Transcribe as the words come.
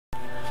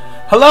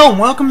Hello and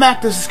welcome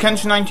back. This is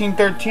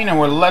Kenshin1913 and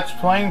we're Let's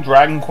Playing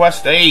Dragon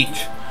Quest VIII.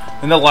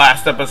 In the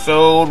last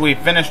episode, we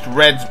finished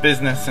Red's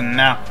business and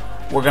now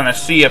we're gonna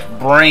see if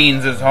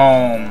Brains is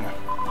home.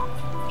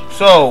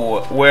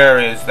 So, where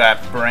is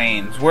that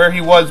Brains? Where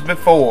he was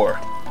before.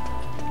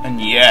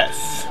 And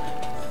yes.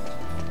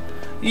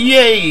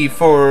 Yay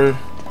for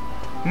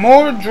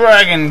more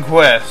Dragon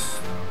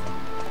Quest.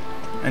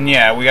 And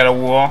yeah, we gotta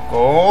walk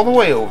all the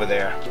way over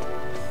there.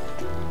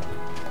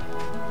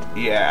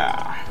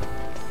 Yeah.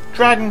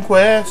 Dragon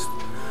Quest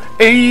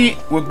VIII,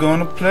 we're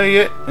gonna play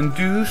it and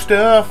do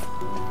stuff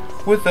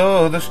with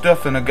other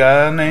stuff and a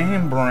guy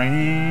named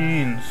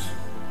Brains.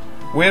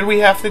 Where do we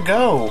have to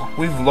go?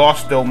 We've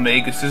lost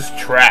Omegas's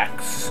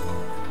tracks.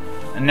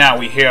 And now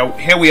here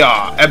we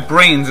are at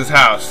Brains'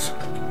 house.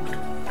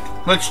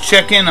 Let's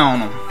check in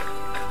on him.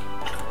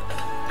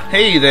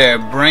 Hey there,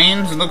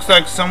 Brains. It looks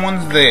like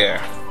someone's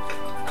there.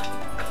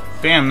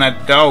 Damn,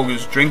 that dog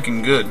is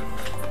drinking good.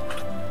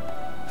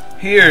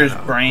 Here's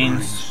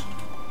Brains.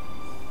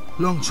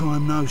 Long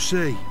time no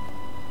see.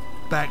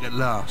 Back at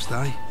last,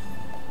 eh?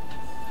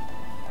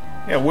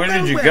 Yeah, where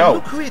did you well, go?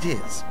 Look who it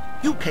is.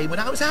 You came when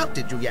I was out,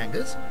 did you,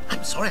 Yangas?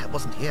 I'm sorry I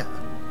wasn't here.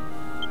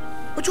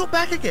 But you're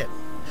back again.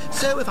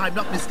 So, if I'm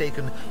not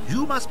mistaken,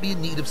 you must be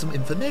in need of some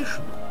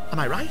information. Am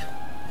I right?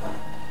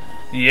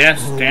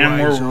 Yes,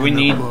 damn, we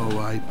need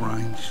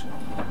Brains.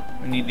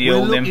 we need the We're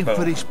old looking info.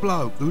 for this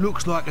bloke who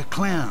looks like a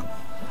clown.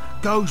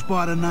 Goes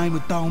by the name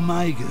of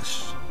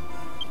Omegas.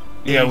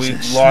 Yeah, He's we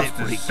a lost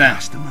slippery his scent.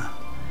 customer.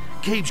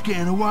 Keeps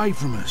getting away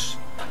from us.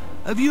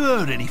 Have you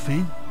heard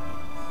anything?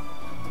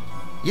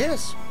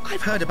 Yes,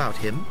 I've heard about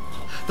him.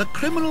 The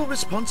criminal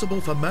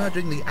responsible for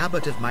murdering the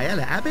abbot of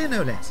Maella Abbey,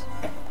 no less.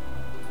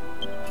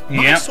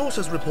 My Yep,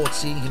 sources report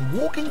seeing him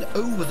walking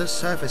over the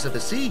surface of the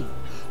sea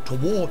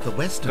toward the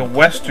western the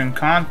Western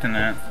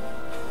continent.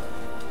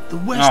 The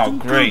Western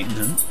great.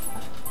 continent?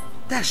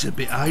 That's a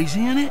bit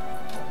hazy, isn't it?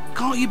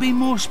 Can't you be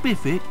more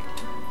specific?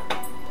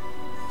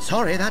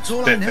 Sorry, that's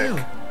all I know.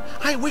 Specific.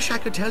 I wish I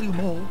could tell you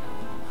more.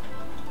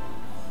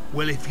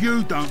 Well, if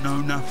you don't know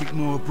nothing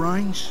more,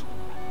 Brains,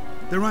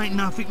 there ain't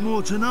nothing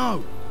more to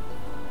know.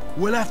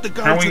 We'll have to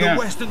go How we to the gonna-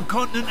 Western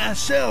continent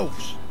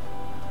ourselves.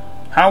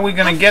 How are we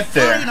gonna get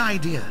Fine there?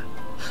 idea.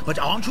 But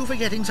aren't you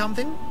forgetting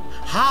something?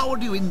 How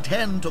do you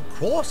intend to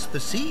cross the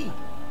sea?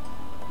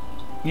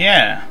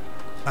 Yeah,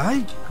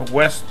 Eh? the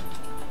West.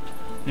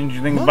 Didn't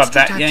you think about Monster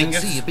that, attacks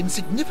at sea Yangas? have been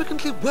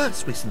significantly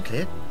worse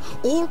recently.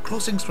 All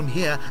crossings from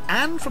here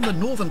and from the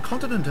northern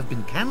continent have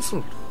been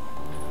cancelled.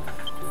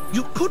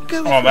 You could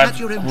go if Oh, you that's had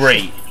your own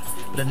great. ship,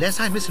 but unless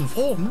I'm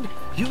misinformed,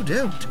 you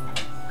don't.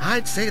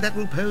 I'd say that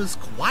will pose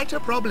quite a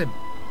problem.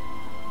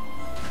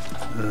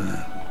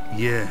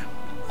 Yeah.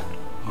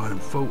 I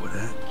hadn't thought of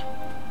that.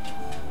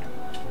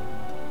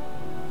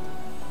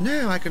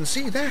 No, I can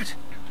see that.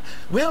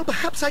 Well,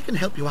 perhaps I can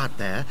help you out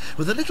there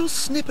with a little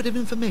snippet of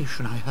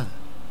information I heard.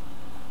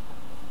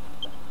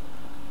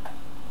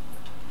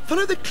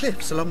 Follow the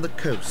cliffs along the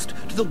coast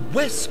to the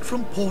west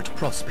from Port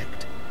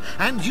Prospect,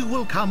 and you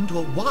will come to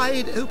a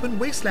wide open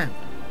wasteland.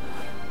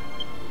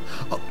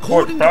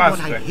 According to what I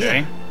Prospect, hear,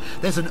 eh?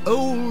 there's an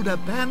old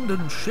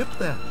abandoned ship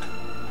there.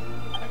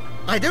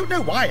 I don't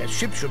know why a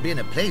ship should be in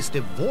a place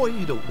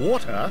devoid of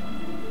water,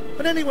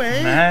 but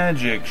anyway,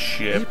 Magic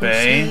ship, people eh?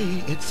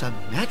 say it's a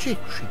magic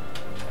ship.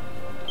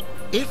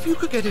 If you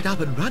could get it up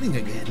and running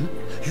again,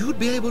 you'd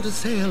be able to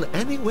sail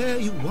anywhere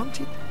you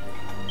wanted.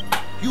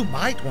 You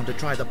might want to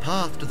try the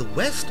path to the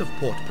west of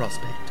Port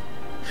Prospect.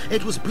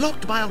 It was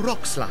blocked by a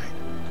rock slide,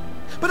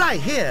 but I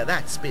hear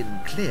that's been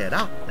cleared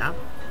up now.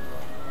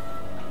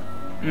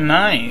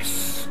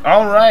 Nice.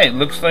 Alright,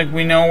 looks like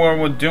we know what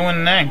we're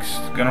doing next.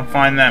 Gonna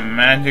find that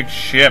magic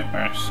ship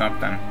or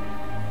something.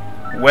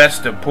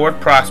 West of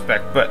Port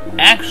Prospect. But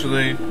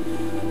actually,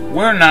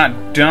 we're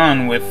not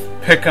done with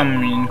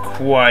Pick'em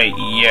quite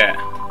yet.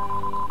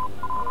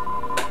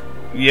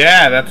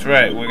 Yeah, that's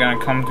right. We're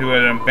gonna come to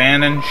an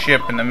abandoned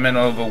ship in the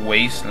middle of a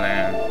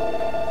wasteland.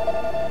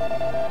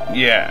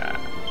 Yeah.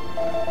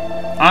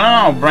 I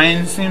don't know,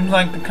 Brain seems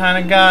like the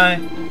kind of guy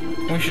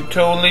we should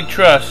totally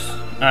trust.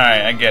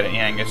 Alright, I get it,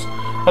 Yangas.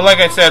 But like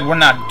I said, we're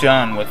not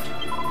done with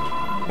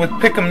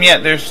Pick'em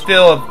yet. There's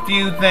still a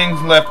few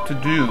things left to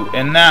do.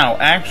 And now,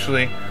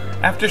 actually,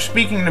 after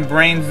speaking to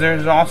Brains,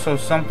 there's also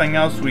something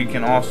else we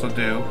can also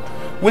do.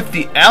 With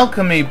the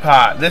alchemy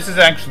pot, this is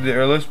actually the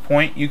earliest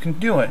point you can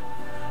do it.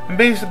 And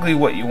basically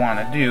what you want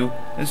to do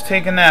is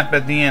take a nap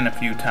at the inn a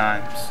few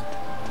times.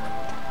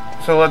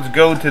 So let's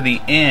go to the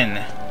inn.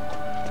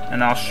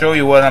 And I'll show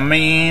you what I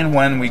mean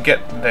when we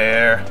get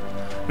there.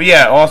 But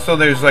yeah, also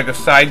there's like a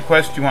side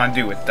quest you want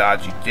to do with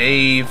Dodgy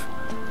Dave.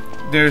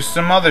 There's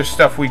some other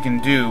stuff we can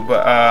do,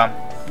 but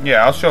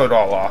yeah, I'll show it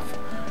all off.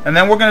 And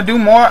then we're gonna do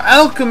more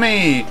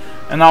alchemy,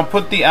 and I'll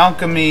put the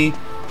alchemy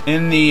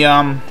in the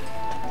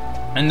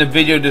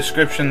video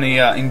description, the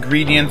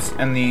ingredients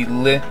and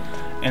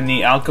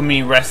the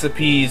alchemy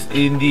recipes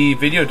in the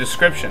video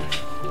description.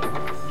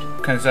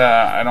 Because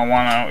I don't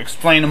want to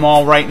explain them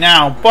all right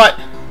now, but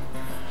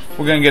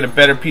we're going to get a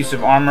better piece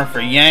of armor for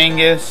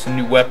Yangas, a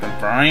new weapon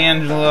for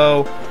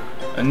Angelo,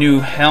 a new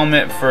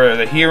helmet for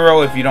the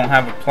hero if you don't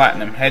have a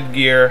platinum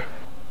headgear.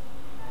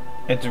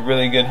 It's a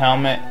really good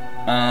helmet.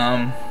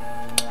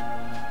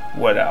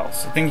 What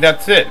else? I think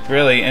that's it,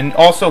 really. And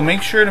also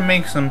make sure to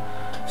make some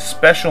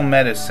special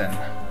medicine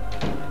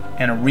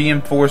and a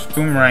reinforced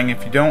boomerang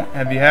if you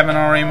haven't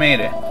already made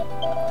it.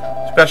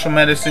 Special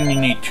medicine, you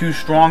need 2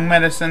 strong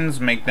medicines,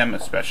 make them a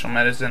special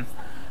medicine.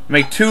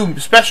 Make 2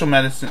 special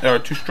medicine, or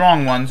 2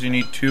 strong ones, you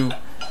need 2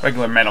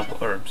 regular medical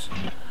herbs.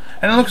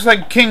 And it looks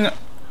like King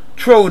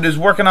Trode is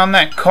working on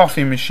that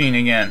coffee machine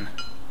again.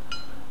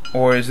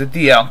 Or is it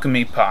the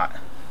alchemy pot?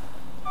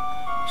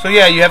 So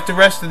yeah, you have to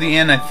rest at the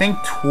inn, I think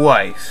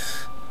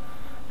twice.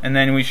 And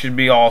then we should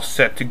be all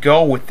set to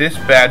go with this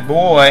bad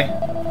boy.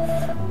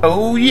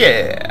 Oh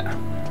yeah.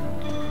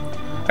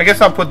 I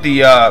guess I'll put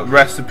the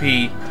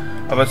recipe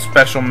of a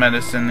special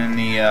medicine in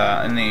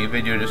the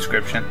video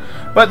description.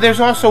 But there's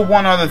also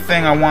one other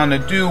thing I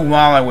wanted to do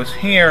while I was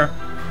here.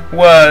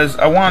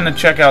 I wanted to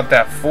check out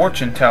that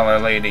fortune teller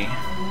lady.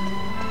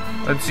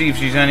 Let's see if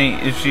she's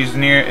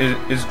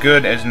as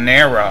good as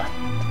Nara.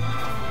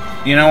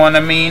 You know what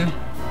I mean?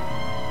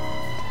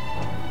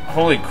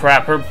 Holy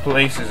crap, her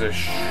place is a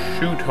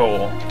shoot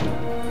hole.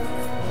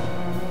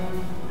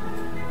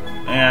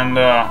 And,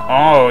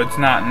 oh, it's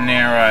not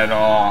Nara at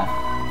all.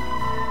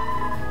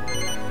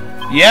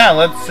 Yeah,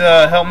 let's,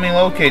 help me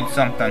locate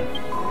something.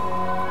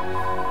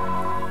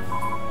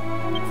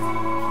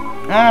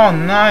 Oh,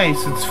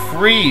 nice, it's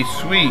free,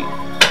 sweet.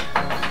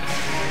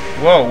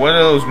 Whoa, what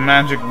are those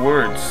magic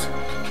words?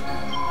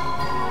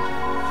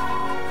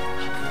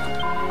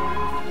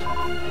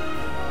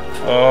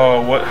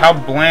 Oh, how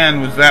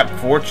bland was that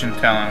fortune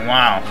telling?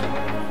 Wow.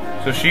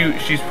 So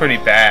she's pretty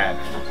bad.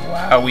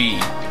 Wowee.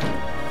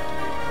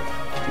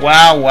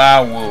 Wow,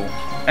 wow, woo.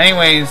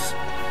 Anyways,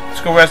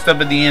 let's go rest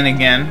up at the inn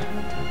again.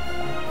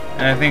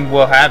 And I think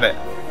we'll have it.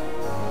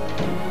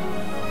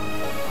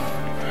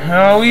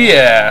 Oh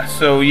yeah.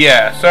 So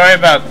yeah, sorry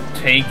about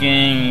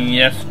taking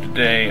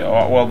yesterday,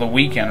 well, the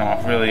weekend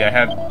off, really. I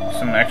had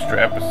some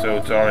extra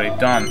episodes already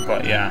done,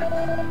 but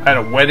yeah. I had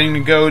a wedding to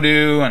go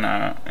to,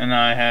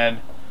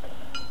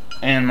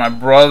 and my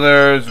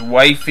brother's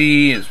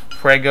wifey is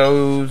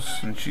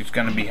pregos, and she's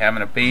gonna be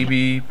having a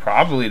baby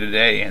probably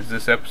today as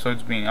this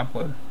episode's being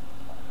uploaded.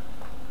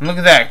 And look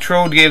at that,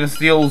 Trode gave us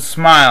the old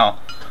smile.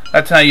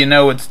 That's how you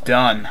know it's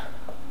done.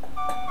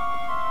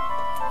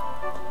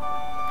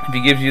 If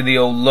he gives you the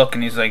old look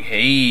and he's like,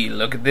 hey,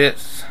 look at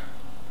this.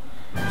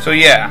 So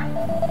yeah.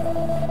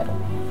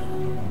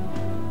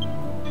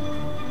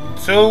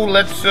 So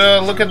let's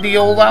look at the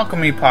old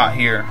alchemy pot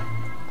here.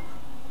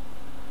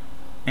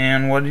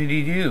 And what did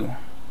he do?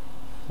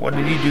 What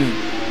did he do?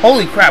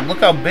 Holy crap, look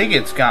how big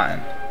it's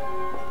gotten.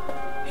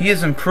 He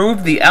has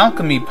improved the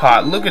alchemy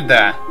pot. Look at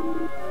that.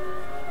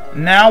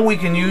 Now we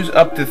can use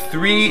up to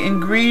 3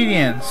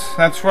 ingredients.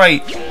 That's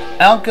right.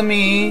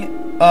 Alchemy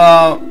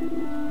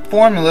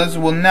formulas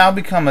will now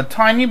become a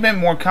tiny bit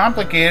more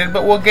complicated,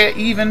 but we'll get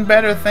even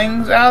better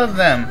things out of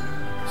them.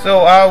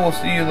 So I will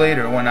see you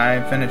later when I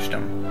have finished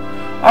them.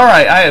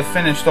 Alright, I have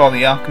finished all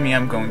the alchemy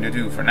I'm going to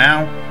do for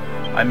now.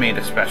 I made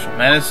a special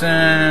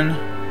medicine.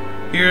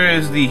 Here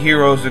is the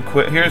hero's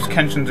here's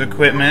Kenshin's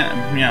equipment,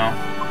 you know.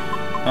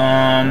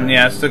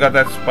 Yeah, still got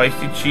that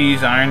spicy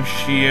cheese, iron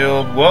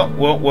shield.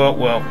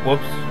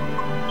 Whoops.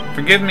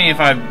 Forgive me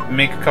if I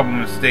make a couple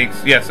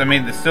mistakes. Yes, I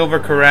made the silver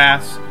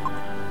cuirass.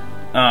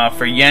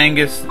 For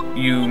Yangus,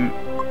 you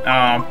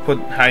put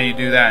how you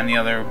do that in the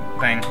other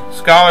thing.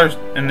 Scholars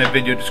in the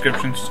video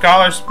description.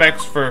 Scholar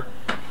specs for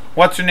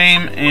what's her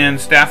name and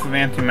staff of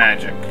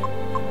Antimagic.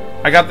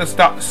 I got the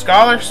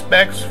scholar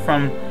specs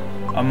from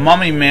a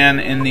mummy man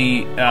in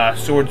the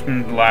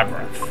Swordsman's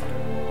Labyrinth.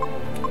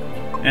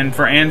 And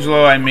for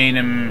Angelo, I made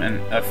him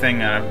a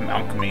thing out of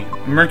alchemy.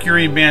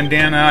 Mercury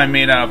bandana, I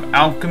made out of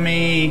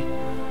alchemy.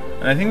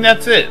 And I think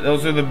that's it.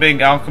 Those are the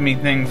big alchemy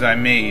things I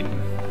made.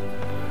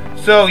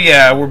 So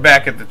yeah, we're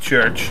back at the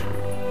church.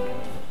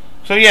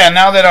 So yeah,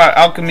 now that our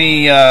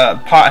alchemy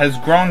pot has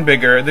grown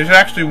bigger, there's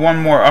actually one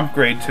more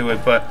upgrade to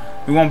it, but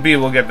we won't be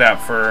able to get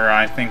that for,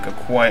 I think,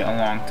 quite a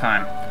long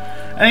time.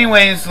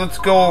 Anyways, let's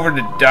go over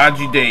to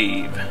Dodgy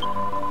Dave.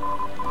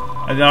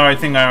 I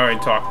think I already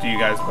talked to you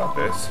guys about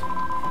this.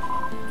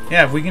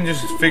 Yeah, if we can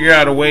just figure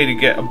out a way to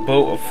get a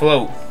boat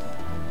afloat,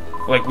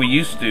 like we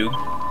used to.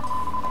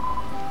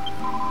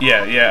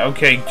 Yeah,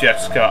 okay,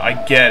 Jessica, I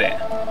get it.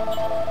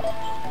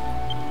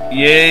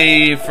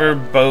 Yay for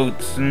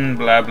boats and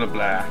blah blah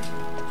blah.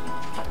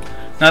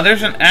 Now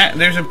there's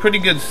a pretty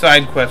good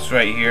side quest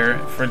right here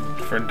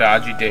for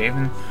Dodgy Dave,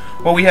 and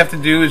what we have to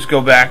do is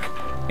go back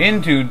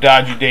into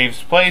Dodgy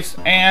Dave's place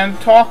and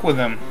talk with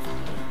him,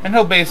 and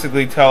he'll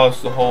basically tell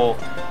us the whole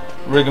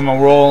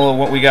rigmarole of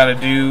what we gotta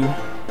do.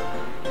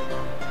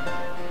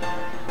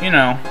 You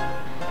know.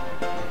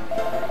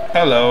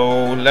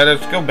 Hello, let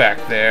us go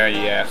back there,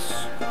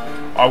 yes.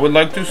 I would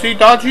like to see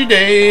Dodgy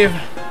Dave.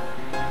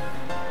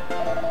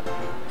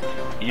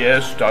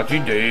 Yes, Dodgy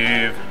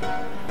Dave.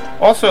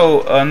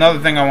 Also, another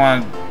thing I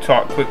want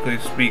to quickly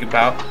speak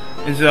about.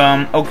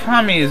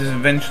 Alchemy is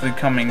eventually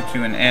coming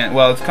to an end.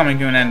 Well, it's coming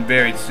to an end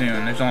very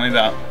soon. There's only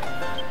about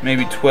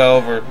maybe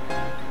 12 or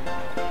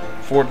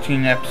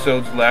 14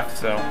 episodes left,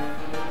 so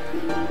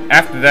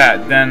after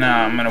that, then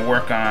I'm going to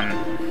work on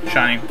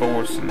Shining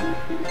Force and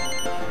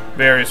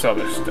various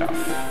other stuff.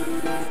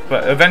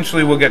 But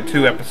eventually we'll get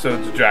 2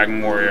 episodes of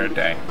Dragon Warrior a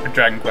day, or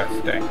Dragon Quest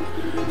a day.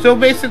 So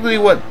basically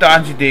what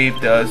Dodgy Dave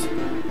does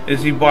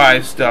is he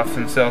buys stuff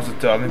and sells it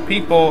to other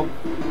people.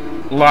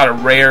 A lot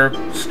of rare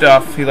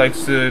stuff he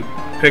likes to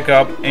pick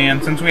up,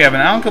 and since we have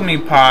an alchemy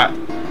pot,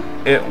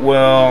 it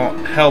will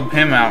help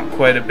him out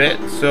quite a bit.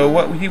 So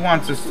what he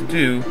wants us to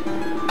do,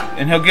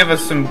 and he'll give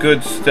us some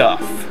good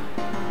stuff.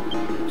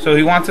 So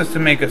he wants us to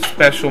make a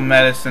special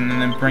medicine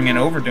and then bring it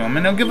over to him,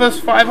 and he'll give us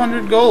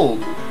 500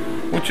 gold,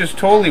 which is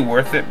totally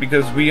worth it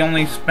because we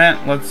only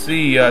spent, let's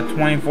see,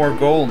 24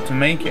 gold to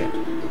make it,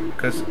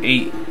 because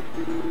 8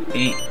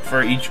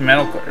 for each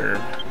metal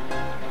herb.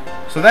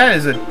 So that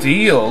is a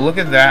deal. Look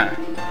at that.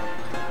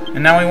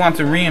 And now we want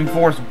to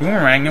reinforce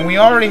boomerang, and we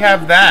already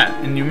have that.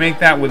 And you make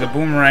that with a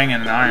boomerang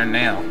and an iron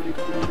nail.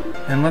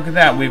 And look at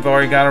that, we've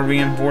already got a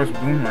reinforced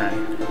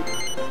boomerang.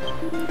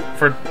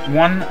 For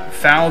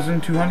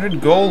 1,200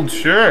 gold,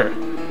 sure.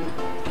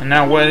 And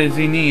now what does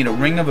he need? A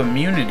ring of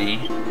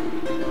immunity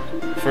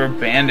for a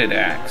bandit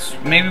axe.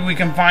 Maybe we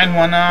can find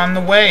one on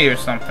the way or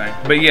something.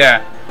 But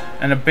yeah,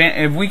 and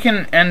if we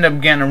can end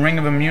up getting a ring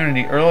of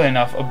immunity early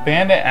enough, a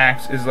bandit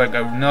axe is like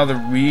another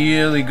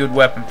really good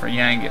weapon for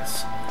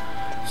Yangus.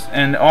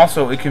 And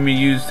also it can be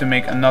used to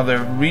make another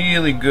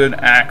really good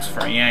axe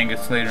for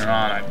Yangus later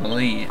on, I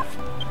believe.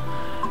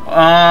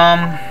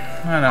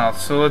 What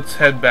else? So let's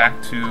head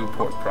back to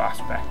Port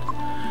Prospect.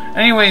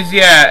 Anyways,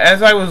 yeah,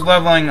 as I was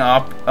leveling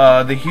up,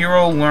 the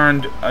hero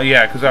learned,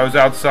 because I was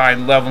outside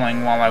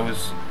leveling while I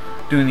was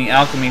doing the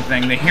alchemy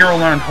thing, the hero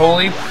learned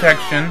Holy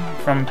Protection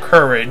from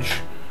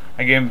Courage.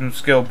 I gave him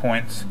skill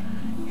points.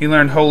 He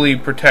learned Holy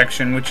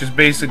Protection, which is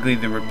basically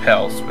the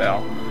repel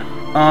spell.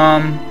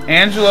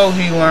 Angelo,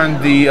 he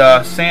learned the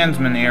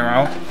Sandsman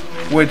Arrow,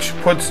 which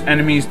puts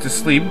enemies to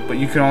sleep, but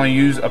you can only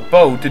use a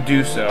bow to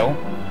do so.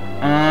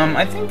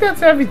 I think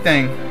that's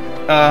everything.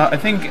 I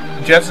think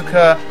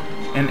Jessica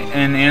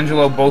and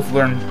Angelo both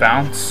learned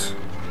Bounce,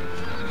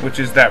 which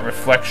is that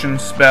reflection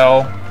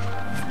spell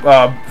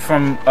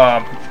from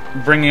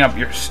bringing up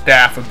your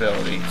staff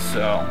ability.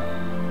 So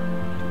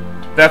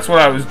that's what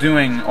I was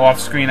doing off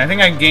screen. I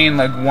think I gained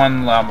like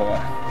 1 level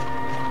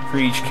for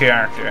each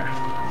character.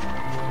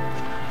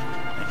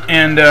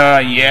 And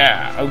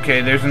yeah,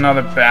 okay, there's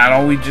another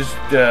battle we just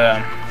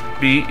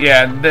beat.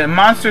 Yeah, the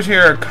monsters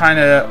here are kind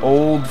of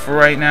old for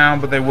right now,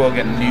 but they will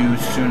get new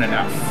soon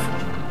enough.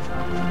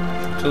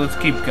 So let's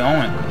keep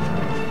going.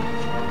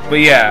 But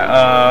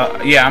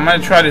yeah, yeah, I'm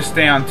gonna try to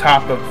stay on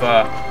top of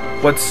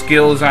what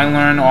skills I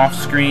learn off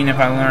screen, if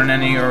I learn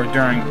any, or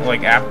during,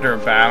 like, after a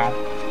battle.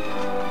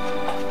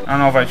 I don't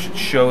know if I should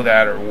show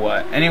that or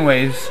what.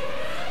 Anyways,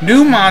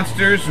 new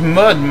monsters,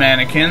 mud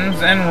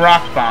mannequins, and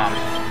rock bomb.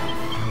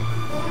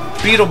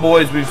 Beetle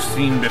boys we've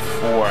seen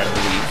before, I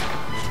believe.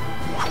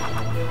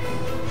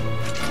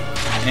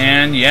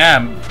 And yeah,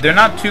 they're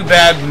not too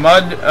bad.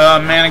 Mud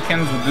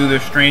mannequins will do their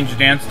strange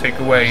dance, take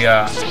away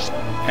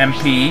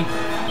MP.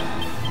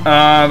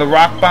 The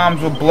rock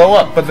bombs will blow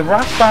up, but the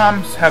rock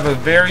bombs have a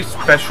very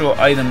special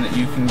item that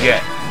you can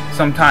get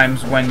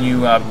sometimes when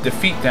you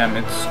defeat them.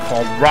 It's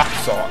called rock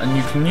salt, and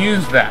you can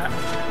use that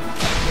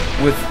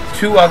with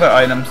 2 other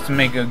items to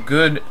make a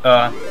good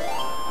a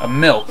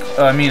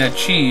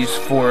cheese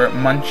for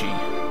Munchie.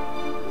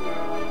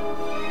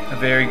 A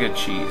very good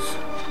cheese,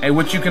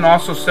 which you can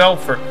also sell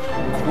for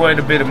quite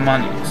a bit of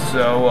money.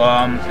 So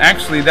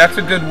actually, that's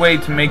a good way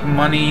to make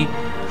money.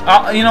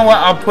 You know what?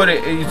 I'll put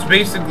it. It's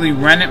basically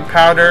rennet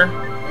powder,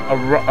 a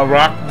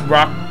rock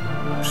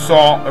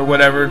salt or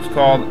whatever it's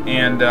called,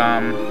 and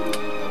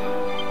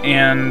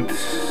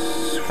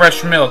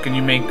fresh milk, and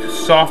you make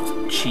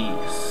soft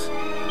cheese.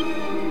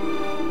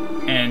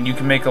 And you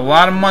can make a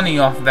lot of money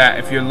off that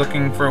if you're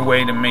looking for a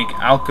way to make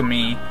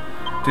alchemy,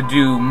 to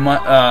do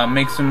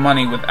make some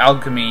money with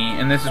alchemy.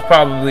 And this is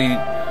probably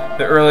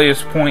the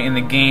earliest point in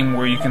the game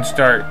where you can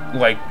start,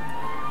 like,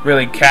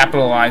 really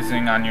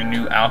capitalizing on your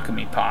new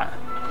alchemy pot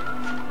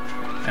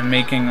and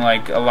making,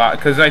 like, a lot,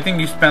 because I think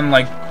you spend,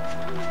 like,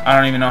 I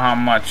don't even know how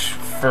much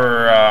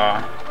for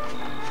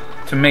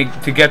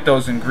to get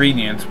those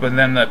ingredients, but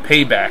then the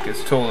payback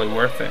is totally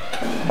worth it.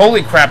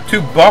 Holy crap,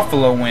 2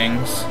 buffalo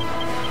wings.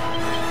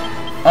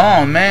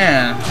 Oh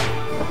man,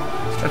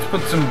 let's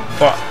put some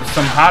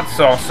hot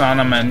sauce on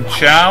them and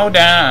chow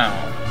down.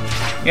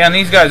 Yeah, and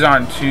these guys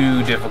aren't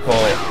too difficult.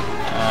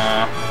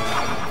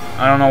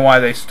 I don't know why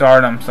they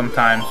start them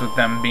sometimes with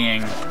them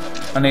being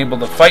unable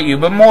to fight you,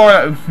 but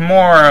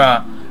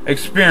more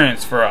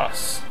experience for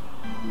us.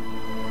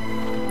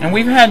 And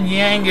we've had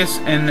Yangus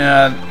and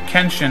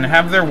Kenshin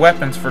have their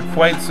weapons for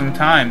quite some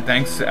time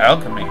thanks to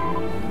alchemy.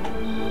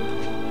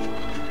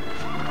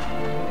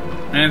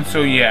 And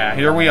so yeah,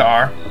 here we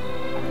are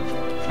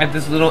at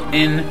this little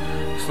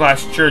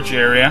inn/church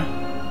area,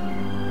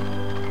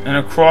 and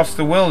across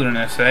the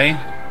wilderness, eh?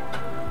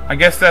 I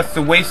guess that's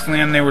the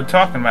wasteland they were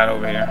talking about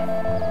over here.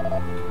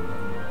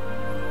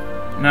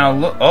 Now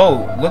look,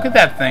 oh, look at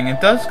that thing. It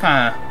does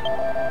kind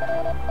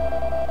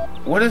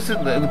of... What is it?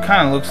 It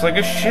kind of looks like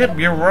a ship.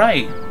 You're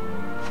right.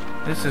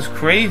 This is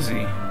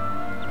crazy.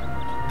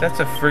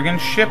 That's a friggin'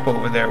 ship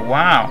over there.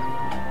 Wow.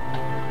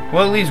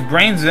 Well, at least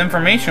Brains'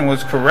 information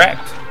was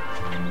correct.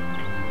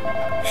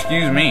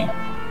 Excuse me.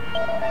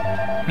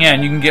 Yeah,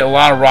 and you can get a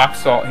lot of rock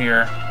salt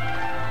here.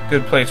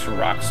 Good place for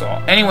rock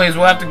salt. Anyways,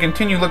 we'll have to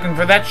continue looking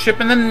for that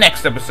ship in the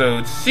next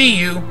episode. See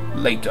you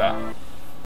later.